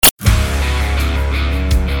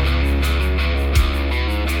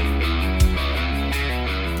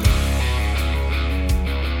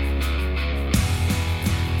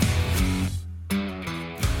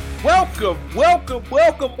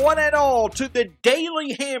Welcome, one and all, to the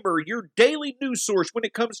Daily Hammer, your daily news source when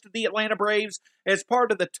it comes to the Atlanta Braves, as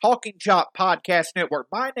part of the Talking Chop Podcast Network.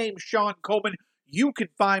 My name's Shawn Coleman. You can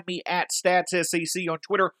find me at StatsSEC on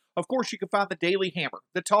Twitter. Of course, you can find the Daily Hammer,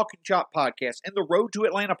 the Talking Chop Podcast, and the Road to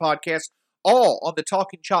Atlanta Podcast, all on the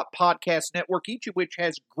Talking Chop Podcast Network, each of which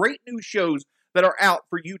has great new shows that are out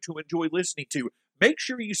for you to enjoy listening to. Make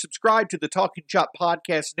sure you subscribe to the Talking Chop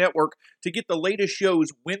Podcast Network to get the latest shows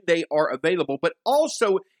when they are available. But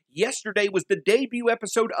also, yesterday was the debut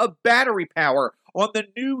episode of Battery Power on the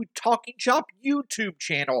new Talking Chop YouTube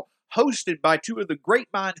channel, hosted by two of the great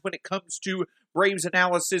minds when it comes to Braves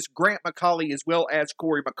analysis, Grant McCauley as well as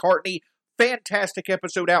Corey McCartney. Fantastic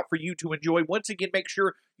episode out for you to enjoy. Once again, make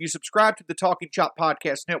sure you subscribe to the Talking Chop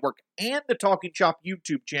Podcast Network and the Talking Chop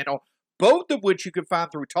YouTube channel, both of which you can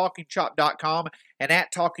find through TalkingChop.com and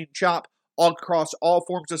at Talking Chop across all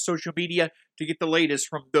forms of social media to get the latest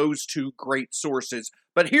from those two great sources.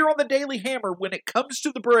 But here on the Daily Hammer, when it comes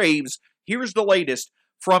to the Braves, here's the latest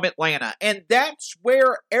from Atlanta. And that's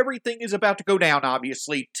where everything is about to go down,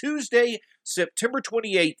 obviously. Tuesday, September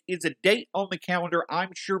 28th is a date on the calendar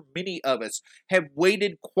I'm sure many of us have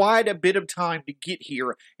waited quite a bit of time to get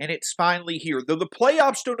here, and it's finally here. Though the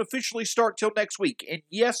playoffs don't officially start till next week, and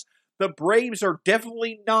yes, the Braves are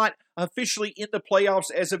definitely not officially in the playoffs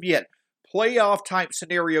as of yet. Playoff-type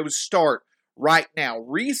scenarios start right now,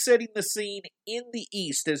 resetting the scene in the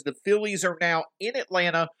East as the Phillies are now in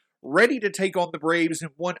Atlanta, ready to take on the Braves in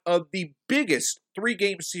one of the biggest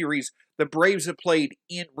three-game series the Braves have played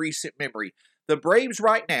in recent memory. The Braves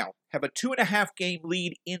right now have a 2.5-game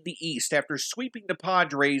lead in the East after sweeping the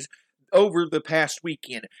Padres over the past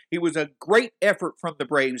weekend. It was a great effort from the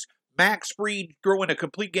Braves. Max Fried throwing a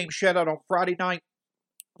complete game shutout on Friday night.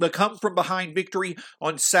 The come-from-behind victory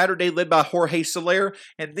on Saturday led by Jorge Soler.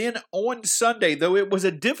 And then on Sunday, though it was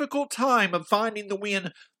a difficult time of finding the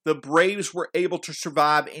win, the Braves were able to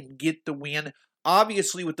survive and get the win.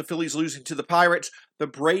 Obviously, with the Phillies losing to the Pirates, the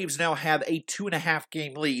Braves now have a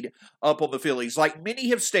 2.5-game lead up on the Phillies. Like many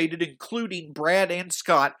have stated, including Brad and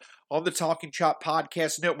Scott on the Talking Chop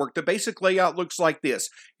Podcast Network, the basic layout looks like this.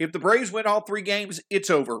 If the Braves win all 3 games, it's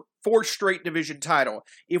over. 4th straight division title.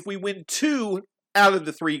 If we win 2 out of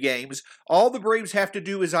the 3 games, all the Braves have to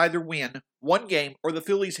do is either win 1 game or the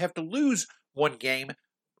Phillies have to lose 1 game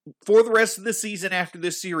for the rest of the season after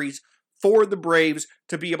this series for the Braves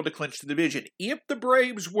to be able to clinch the division. If the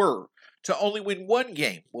Braves were to only win 1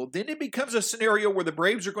 game, well, then it becomes a scenario where the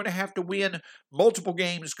Braves are going to have to win multiple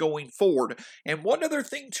games going forward. And one other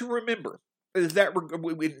thing to remember is that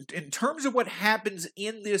in terms of what happens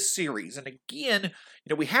in this series, and again,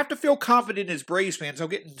 we have to feel confident as Braves fans. I'll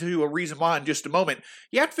get into a reason why in just a moment.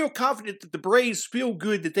 You have to feel confident that the Braves feel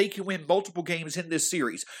good that they can win multiple games in this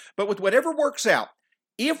series. But with whatever works out,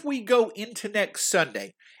 if we go into next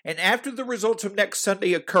Sunday, and after the results of next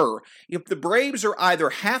Sunday occur, if the Braves are either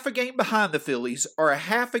half a game behind the Phillies or a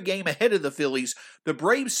half a game ahead of the Phillies, the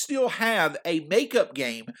Braves still have a makeup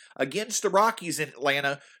game against the Rockies in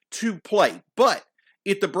Atlanta to play. But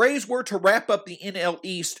if the Braves were to wrap up the NL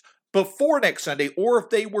East before next Sunday, or if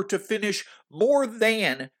they were to finish more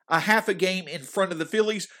than a half a game in front of the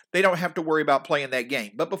Phillies, they don't have to worry about playing that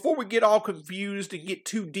game. But before we get all confused and get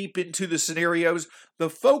too deep into the scenarios, the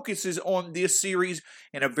focus is on this series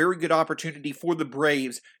and a very good opportunity for the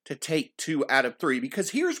Braves to take 2 out of 3.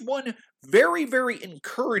 Because here's one very, very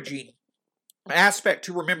encouraging aspect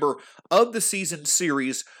to remember of the season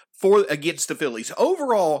series against the Phillies.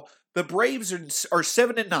 Overall, the Braves are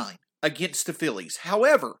 7-9. Against the Phillies.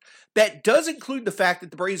 However, that does include the fact that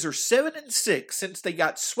the Braves are 7-6 since they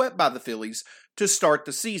got swept by the Phillies to start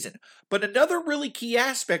the season. But another really key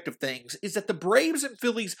aspect of things is that the Braves and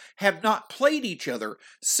Phillies have not played each other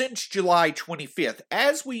since July 25th.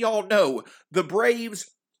 As we all know, the Braves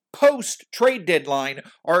post-trade deadline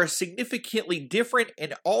are a significantly different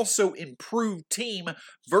and also improved team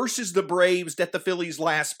versus the Braves that the Phillies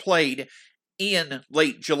last played in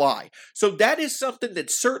late July. So that is something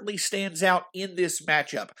that certainly stands out in this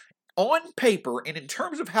matchup. On paper, and in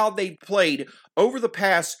terms of how they played over the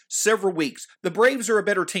past several weeks, the Braves are a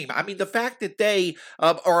better team. I mean, the fact that they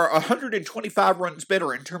are 125 runs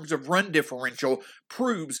better in terms of run differential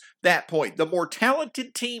proves that point. The more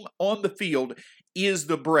talented team on the field is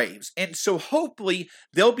the Braves. And so hopefully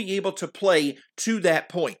they'll be able to play to that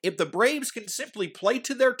point. If the Braves can simply play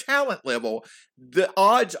to their talent level, the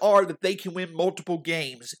odds are that they can win multiple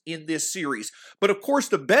games in this series. But of course,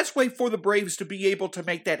 the best way for the Braves to be able to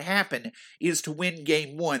make that happen is to win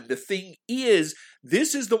game 1. The thing is,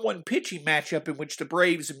 this is the one pitching matchup in which the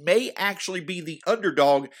Braves may actually be the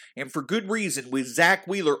underdog, and for good reason, with Zach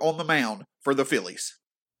Wheeler on the mound for the Phillies.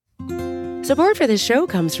 Support for this show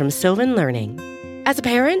comes from Sylvan Learning. As a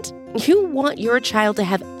parent, you want your child to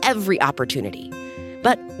have every opportunity,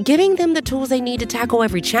 but giving them the tools they need to tackle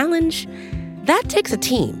every challenge, that takes a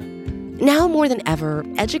team. Now more than ever,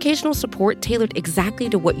 educational support tailored exactly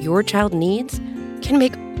to what your child needs can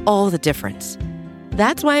make all the difference.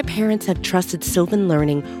 That's why parents have trusted Sylvan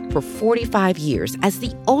Learning for 45 years as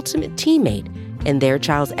the ultimate teammate in their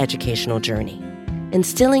child's educational journey,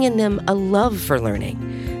 instilling in them a love for learning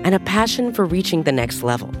and a passion for reaching the next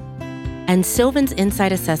level. And Sylvan's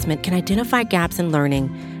Insight Assessment can identify gaps in learning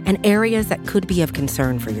and areas that could be of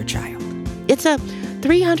concern for your child. It's a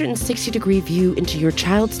 360-degree view into your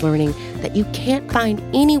child's learning that you can't find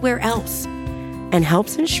anywhere else, and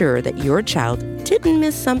helps ensure that your child didn't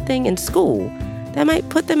miss something in school that might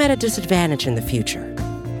put them at a disadvantage in the future.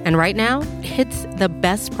 And right now, it's the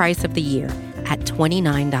best price of the year at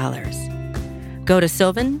 $29. Go to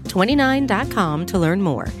sylvan29.com to learn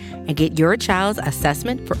more and get your child's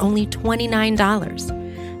assessment for only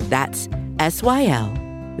 $29. That's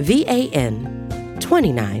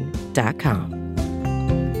SYLVAN29.com.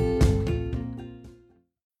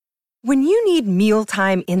 When you need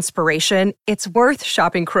mealtime inspiration, it's worth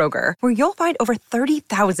shopping Kroger, where you'll find over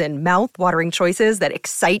 30,000 mouth-watering choices that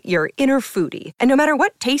excite your inner foodie. And no matter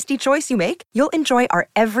what tasty choice you make, you'll enjoy our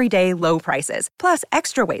everyday low prices, plus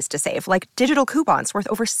extra ways to save, like digital coupons worth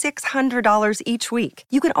over $600 each week.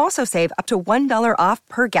 You can also save up to $1 off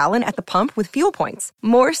per gallon at the pump with fuel points.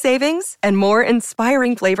 More savings and more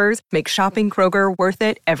inspiring flavors make shopping Kroger worth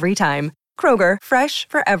it every time. Kroger, fresh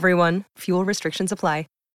for everyone. Fuel restrictions apply.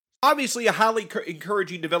 Obviously, a highly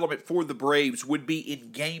encouraging development for the Braves would be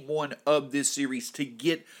in Game 1 of this series to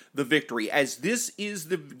get the victory, as this is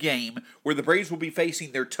the game where the Braves will be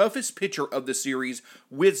facing their toughest pitcher of the series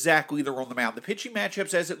with Zach Wheeler on the mound. The pitching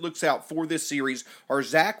matchups as it looks out for this series are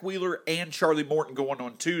Zach Wheeler and Charlie Morton going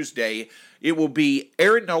on Tuesday. It will be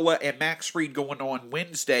Aaron Nola and Max Fried going on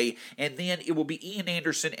Wednesday, and then it will be Ian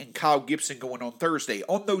Anderson and Kyle Gibson going on Thursday.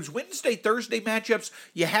 On those Wednesday-Thursday matchups,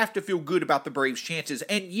 you have to feel good about the Braves' chances.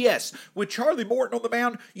 And yes, with Charlie Morton on the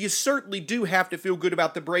mound, you certainly do have to feel good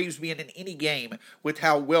about the Braves being in any game with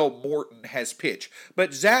how well Morton has pitched.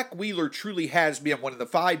 But Zach Wheeler truly has been one of the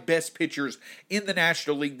 5 best pitchers in the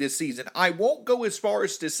National League this season. I won't go as far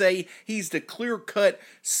as to say he's the clear-cut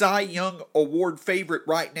Cy Young Award favorite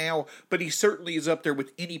right now, but he certainly is up there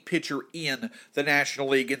with any pitcher in the National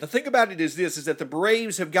League. And the thing about it is this, is that the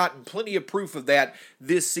Braves have gotten plenty of proof of that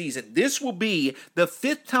this season. This will be the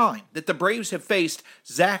 5th time that the Braves have faced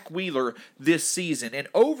Zach Wheeler this season. And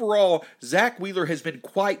overall, Zach Wheeler has been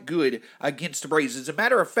quite good against the Braves. As a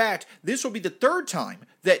matter of fact, this will be the 3rd time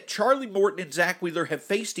that Charlie Morton and Zach Wheeler have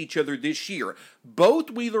faced each other this year.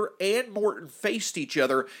 Both Wheeler and Morton faced each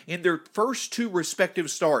other in their first 2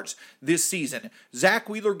 respective starts this season. Zach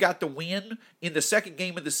Wheeler got the win in the second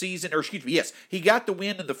game of the season, he got the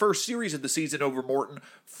win in the first series of the season over Morton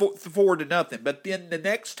 4-0. But then the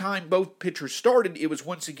next time both pitchers started, it was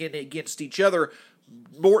once again against each other.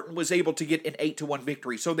 Morton was able to get an 8-1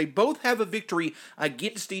 victory. So they both have a victory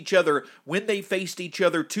against each other when they faced each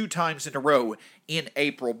other 2 times in a row in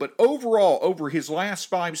April. But overall, over his last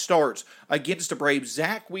 5 starts against the Braves,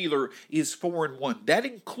 Zach Wheeler is 4-1. That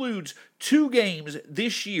includes 2 games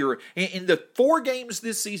this year. In the 4 games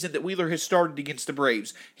this season that Wheeler has started against the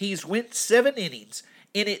Braves, he's went 7 innings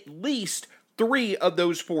in at least 3 of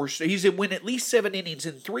those 4, he's win at least 7 innings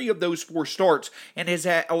in 3 of those 4 starts and has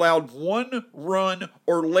allowed 1 run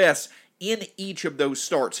or less in each of those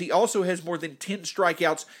starts. He also has more than 10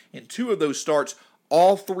 strikeouts in 2 of those starts,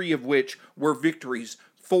 all 3 of which were victories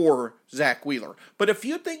for Zach Wheeler. But a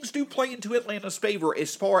few things do play into Atlanta's favor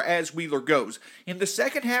as far as Wheeler goes. In the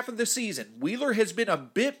second half of the season, Wheeler has been a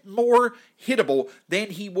bit more hittable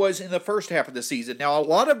than he was in the first half of the season. Now, a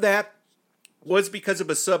lot of that was because of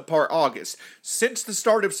a subpar August. Since the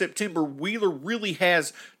start of September, Wheeler really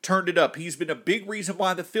has turned it up. He's been a big reason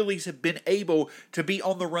why the Phillies have been able to be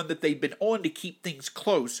on the run that they've been on to keep things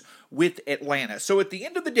close with Atlanta. So at the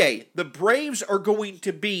end of the day, the Braves are going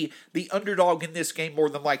to be the underdog in this game more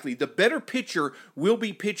than likely. The better pitcher will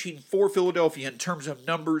be pitching for Philadelphia in terms of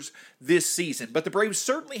numbers this season. But the Braves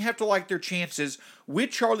certainly have to like their chances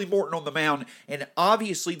with Charlie Morton on the mound, and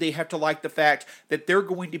obviously they have to like the fact that they're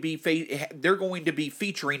going to be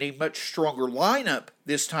featuring a much stronger lineup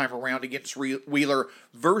this time around against Wheeler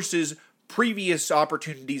versus previous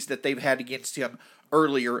opportunities that they've had against him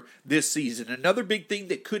earlier this season. Another big thing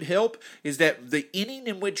that could help is that the inning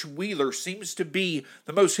in which Wheeler seems to be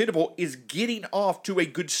the most hittable is getting off to a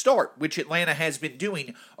good start, which Atlanta has been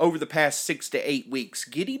doing over the past 6 to 8 weeks.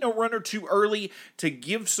 Getting a run or 2 early to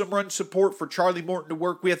give some run support for Charlie Morton to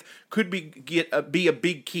work with could be a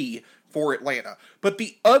big key for Atlanta. But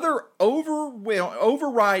the other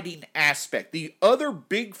overriding aspect, the other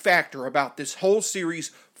big factor about this whole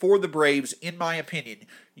series for the Braves, in my opinion,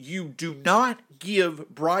 you do not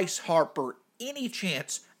give Bryce Harper any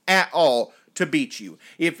chance at all to beat you.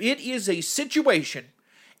 If it is a situation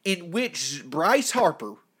in which Bryce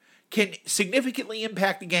Harper can significantly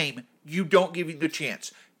impact the game, you don't give him the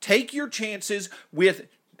chance. Take your chances with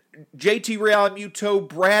JT Realmuto,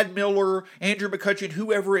 Brad Miller, Andrew McCutchen,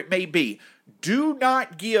 whoever it may be. Do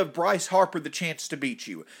not give Bryce Harper the chance to beat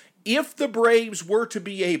you. If the Braves were to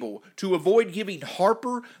be able to avoid giving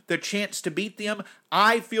Harper the chance to beat them,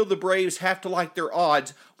 I feel the Braves have to like their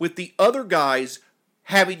odds with the other guys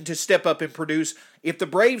having to step up and produce. If the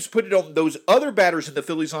Braves put it on those other batters in the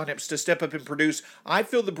Phillies lineups to step up and produce, I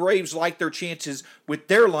feel the Braves like their chances with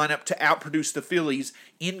their lineup to outproduce the Phillies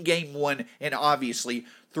in Game 1 and obviously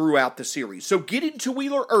throughout the series. So get into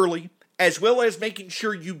Wheeler early, as well as making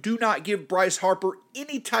sure you do not give Bryce Harper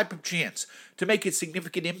any type of chance to make a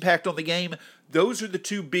significant impact on the game. Those are the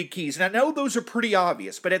two big keys. And I know those are pretty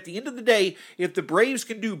obvious, but at the end of the day, if the Braves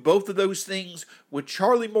can do both of those things with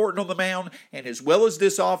Charlie Morton on the mound, and as well as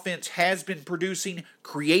this offense has been producing,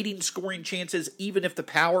 creating scoring chances, even if the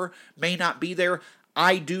power may not be there,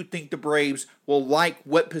 I do think the Braves will like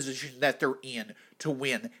what position that they're in to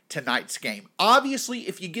win tonight's game. Obviously,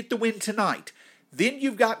 if you get the win tonight, then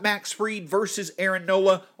you've got Max Fried versus Aaron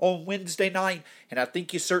Nola on Wednesday night, and I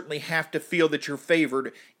think you certainly have to feel that you're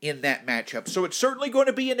favored in that matchup. So it's certainly going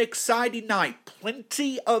to be an exciting night.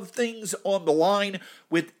 Plenty of things on the line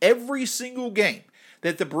with every single game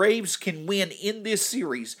that the Braves can win in this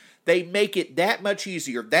series. They make it that much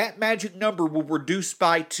easier. That magic number will reduce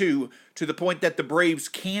by 2 to the point that the Braves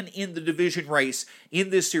can end the division race in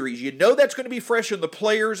this series. You know that's going to be fresh on the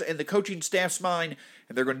players and the coaching staff's mind,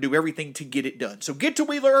 and they're going to do everything to get it done. So get to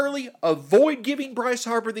Wheeler early. Avoid giving Bryce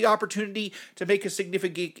Harper the opportunity to make a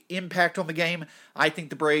significant impact on the game. I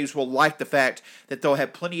think the Braves will like the fact that they'll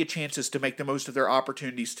have plenty of chances to make the most of their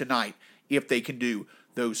opportunities tonight if they can do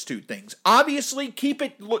those two things. Obviously, keep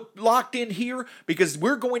it locked in here because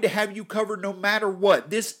we're going to have you covered no matter what.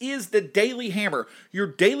 This is the Daily Hammer, your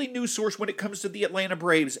daily news source when it comes to the Atlanta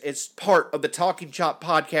Braves as part of the Talking Chop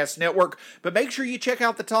Podcast Network. But make sure you check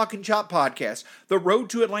out the Talking Chop Podcast, the Road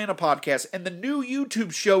to Atlanta Podcast, and the new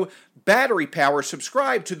YouTube show, Battery Power.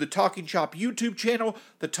 Subscribe to the Talking Chop YouTube channel,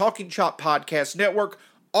 the Talking Chop Podcast Network,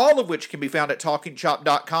 all of which can be found at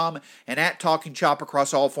TalkingChop.com and at Talking Chop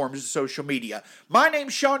across all forms of social media. My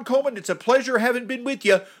name's Shawn Coleman. It's a pleasure having been with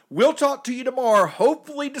you. We'll talk to you tomorrow,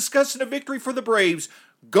 hopefully discussing a victory for the Braves.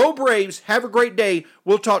 Go Braves. Have a great day.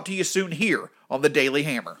 We'll talk to you soon here on the Daily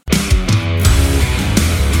Hammer.